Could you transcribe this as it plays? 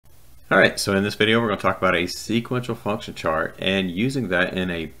Alright, so in this video we're going to talk about a sequential function chart and using that in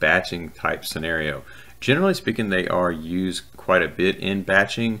a batching type scenario. Generally speaking, they are used quite a bit in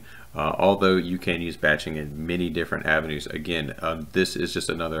batching, although you can use batching in many different avenues. Again, this is just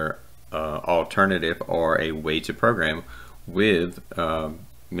another alternative or a way to program with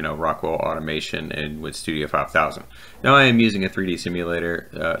Rockwell Automation and with Studio 5000. Now I am using a 3D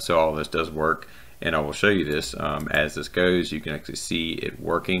simulator, so all this does work, and I will show you this as this goes. You can actually see it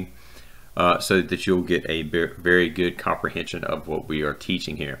working. So that you'll get a very good comprehension of what we are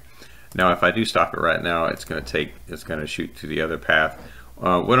teaching here. Now, if I do stop it right now, it's going to shoot to the other path.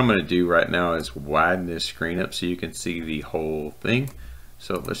 What I'm going to do right now is widen this screen up so you can see the whole thing.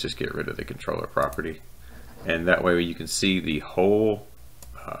 So let's just get rid of the controller property, and that way you can see the whole.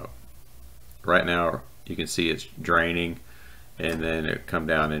 Right now, you can see it's draining, and then it come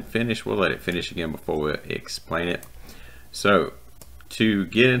down and finish. We'll let it finish again before we explain it. So, to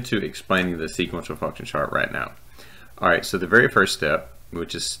get into explaining the sequential function chart right now. Alright, so the very first step,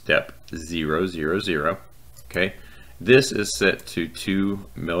 which is step 000, okay, this is set to 2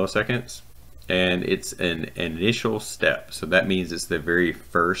 milliseconds, and it's an initial step. So that means it's the very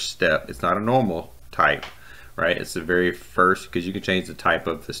first step. It's not a normal type, right? It's the very first, because you can change the type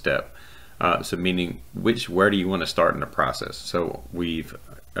of the step. So meaning where do you want to start in the process? So we've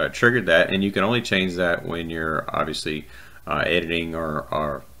triggered that, and you can only change that when you're obviously editing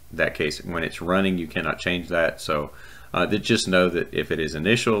or that case when it's running. You cannot change that. So just know that if it is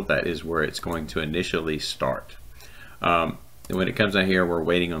initial, that is where it's going to initially start. And when it comes down here, we're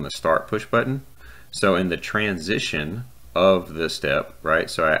waiting on the start push button. So in the transition of the step, right,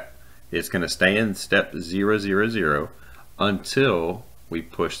 so it's going to stay in step 000 until we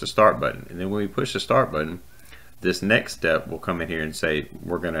push the start button. And then when we push the start button, this next step will come in here and say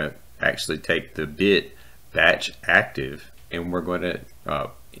we're going to actually take the bit batch active, and we're going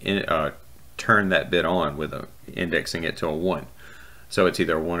to turn that bit on with indexing it to a 1. So it's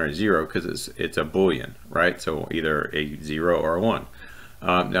either a 1 or a 0 because it's a boolean, right? So either a 0 or a 1.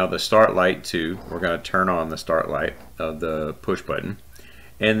 Now the start light too, we're going to turn on the start light of the push button,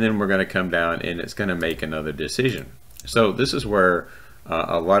 and then we're going to come down and it's going to make another decision. So this is where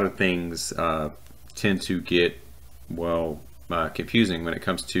a lot of things tend to get confusing when it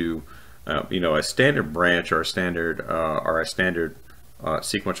comes to a standard branch or a standard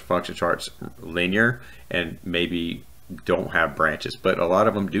sequential function chart's linear and maybe don't have branches, but a lot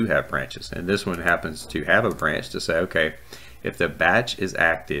of them do have branches, and this one happens to have a branch to say, okay, if the batch is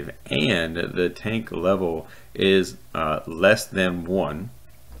active and the tank level is less than 1,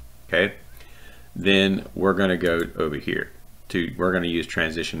 okay, then we're going to go over here we're going to use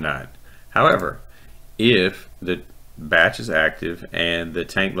transition 9. However, if the batch is active and the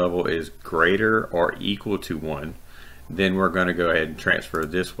tank level is greater or equal to 1, then we're going to go ahead and transfer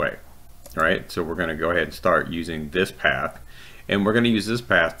this way. All right, so we're going to go ahead and start using this path, and we're going to use this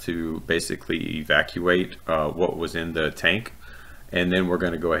path to basically evacuate what was in the tank, and then we're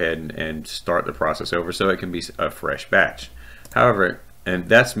going to go ahead and start the process over so it can be a fresh batch. However, and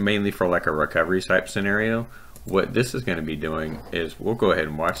that's mainly for like a recovery type scenario. What this is going to be doing is we'll go ahead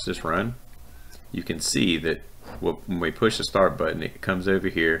and watch this run. You can see that when we push the start button, it comes over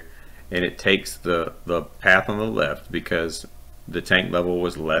here and it takes the path on the left because the tank level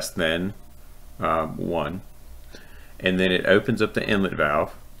was less than 1, and then it opens up the inlet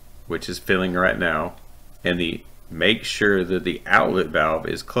valve, which is filling right now, and make sure that the outlet valve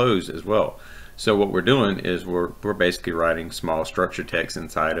is closed as well. So what we're doing is we're basically writing small structure text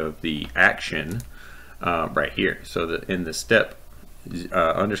inside of the action right here. So that in the step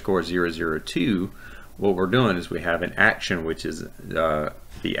underscore 002, what we're doing is we have an action, which is the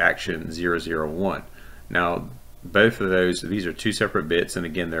action 001. Now both of these are two separate bits, and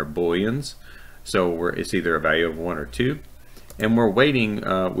again they're booleans, so it's either a value of 1 or 2, and we're waiting.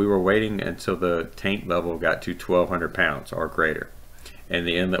 We were waiting until the tank level got to 1,200 pounds or greater, and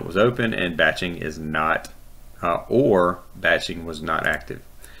the inlet was open and batching is not batching was not active.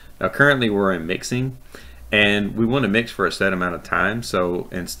 Now currently we're in mixing, and we want to mix for a set amount of time. So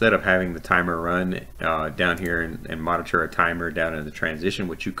instead of having the timer run down here and monitor a timer down in the transition,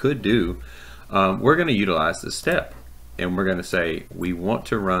 which you could do, we're going to utilize this step, and we're going to say we want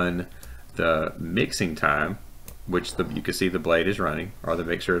to run the mixing time, which you can see the blade is running or the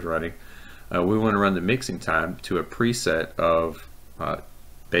mixer is running. We want to run the mixing time to a preset of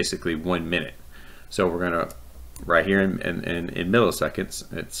basically 1 minute. So we're going to right here in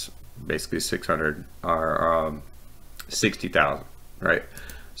milliseconds, it's basically 600 or 60,000, right?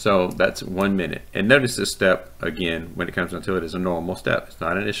 So that's 1 minute. And notice this step again, when it comes down to it, is a normal step. It's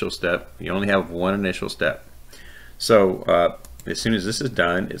not an initial step. You only have one initial step. So as soon as this is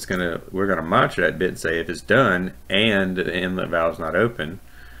done, we're gonna monitor that bit and say if it's done and the inlet valve is not open,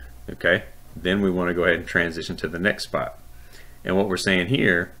 okay, then we want to go ahead and transition to the next spot. And what we're saying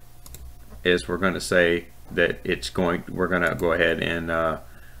here is we're going to say that we're going to go ahead and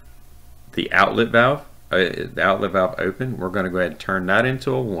the outlet valve open, we're going to go ahead and turn that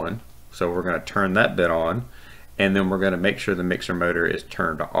into a 1. So we're going to turn that bit on, and then we're going to make sure the mixer motor is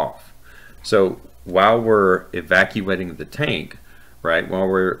turned off. So while we're evacuating the tank, right, while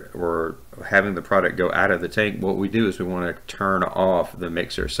we're having the product go out of the tank, what we do is we want to turn off the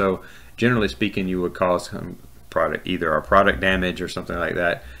mixer. So generally speaking, you would cause some either a product damage or something like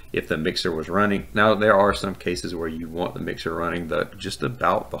that if the mixer was running. Now there are some cases where you want the mixer running just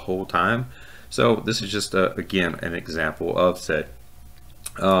about the whole time. So this is just again an example of said.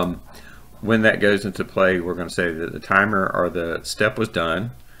 When that goes into play, we're going to say that the timer or the step was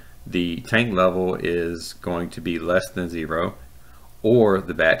done, the tank level is going to be less than 0, or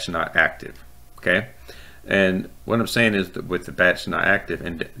the batch not active. Okay, and what I'm saying is that with the batch not active,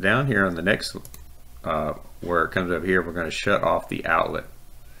 and down here on the next where it comes over here, we're going to shut off the outlet.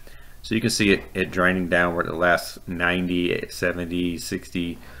 So you can see it draining downward the last 90, 70,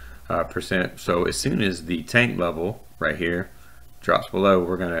 60 percent. So as soon as the tank level right here drops below,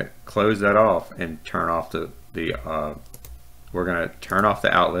 we're going to close that off and turn off we're going to turn off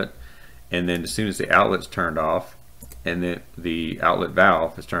the outlet. And then as soon as the outlet's turned off and then the outlet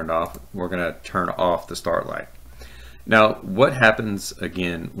valve is turned off, we're going to turn off the start light. Now what happens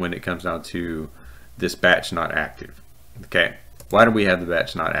again when it comes down to this batch not active? Okay, why do we have the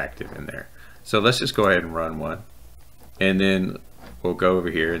batch not active in there? So let's just go ahead and run one, and then we'll go over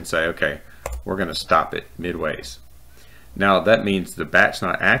here and say, okay, we're going to stop it midways. Now that means the batch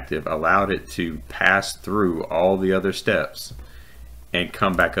not active allowed it to pass through all the other steps and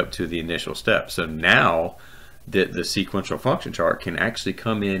come back up to the initial step. So now that the sequential function chart can actually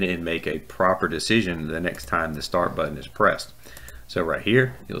come in and make a proper decision the next time the start button is pressed. So right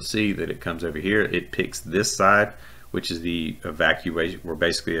here, you'll see that it comes over here, it picks this side, which is the evacuation. We're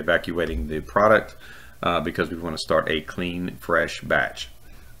basically evacuating the product because we want to start a clean, fresh batch.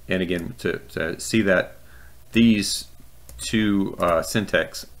 And again, to see that these two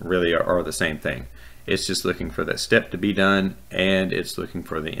syntax really are the same thing. It's just looking for that step to be done, and it's looking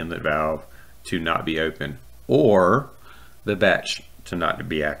for the inlet valve to not be open, or the batch to not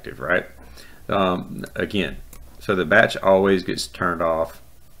be active, right? Again, so the batch always gets turned off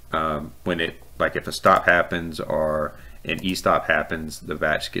when like if a stop happens or an e-stop happens, the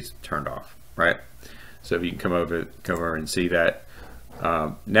batch gets turned off, right? So if you can come over and see that.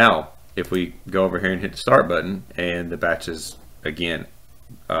 Now, if we go over here and hit the start button and the batch is again,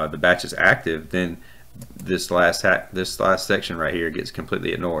 the batch is active, then this last section right here gets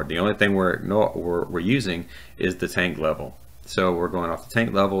completely ignored. The only thing we're using is the tank level. So we're going off the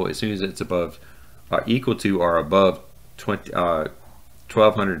tank level as soon as it's above equal to or above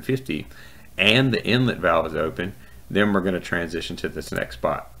 1250 and the inlet valve is open, then we're going to transition to this next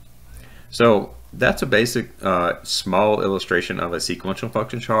spot. So that's a basic small illustration of a sequential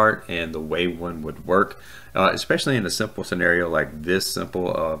function chart and the way one would work, especially in a simple scenario like this simple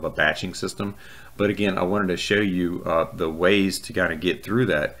of a batching system. But again, I wanted to show you the ways to kind of get through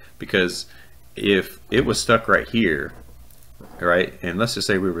that, because if it was stuck right here, right, and let's just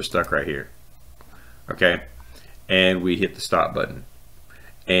say we were stuck right here, okay, and we hit the stop button,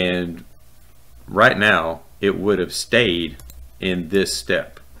 and right now it would have stayed in this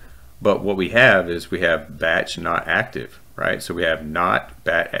step. But what we have is we have batch not active, right? So we have not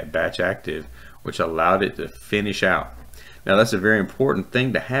batch active, which allowed it to finish out. Now that's a very important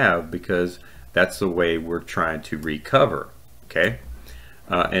thing to have, because that's the way we're trying to recover, okay?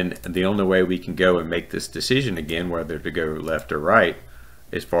 And the only way we can go and make this decision again, whether to go left or right,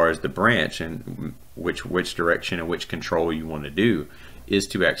 as far as the branch and which direction and which control you want to do, is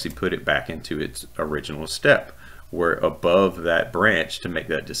to actually put it back into its original step. We're above that branch to make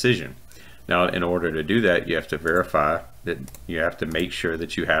that decision. Now, in order to do that, you have to verify that you have to make sure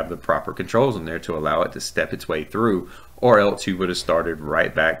that you have the proper controls in there to allow it to step its way through, or else you would have started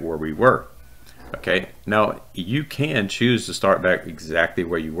right back where we were. Okay, now you can choose to start back exactly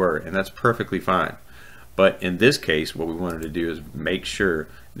where you were, and that's perfectly fine. But in this case, what we wanted to do is make sure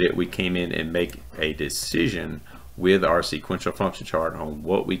that we came in and make a decision with our sequential function chart on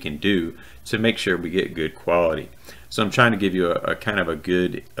what we can do to make sure we get good quality. So I'm trying to give you a kind of a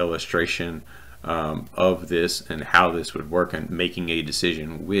good illustration of this and how this would work in making a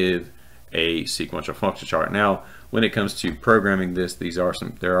decision with a sequential function chart. Now, when it comes to programming this,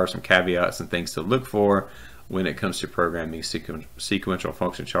 there are some caveats and things to look for when it comes to programming sequential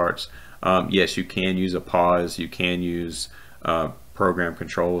function charts. Yes, you can use a pause, you can use program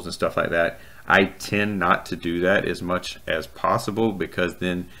controls and stuff like that. I tend not to do that as much as possible, because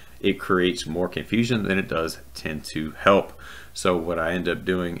then it creates more confusion than it does tend to help. So what I end up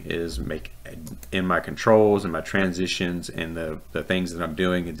doing is make in my controls and my transitions and the things that I'm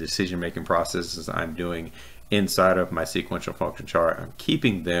doing and decision making processes I'm doing inside of my sequential function chart, I'm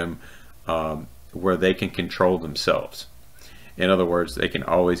keeping them where they can control themselves. In other words, they can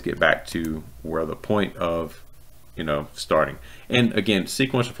always get back to where the point of starting. And again,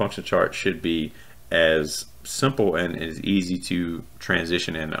 sequential function chart should be as simple and as easy to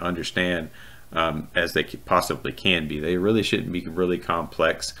transition and understand as they possibly can be. They really shouldn't be really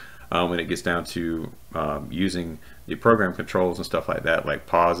complex when it gets down to using the program controls and stuff like that, like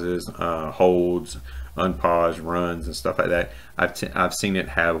pauses, holds, unpause, runs, and stuff like that. I've seen it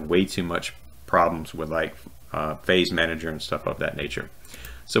have way too much problems with like phase manager and stuff of that nature.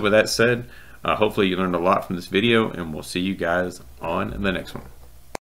 So with that said, hopefully you learned a lot from this video, and we'll see you guys on the next one.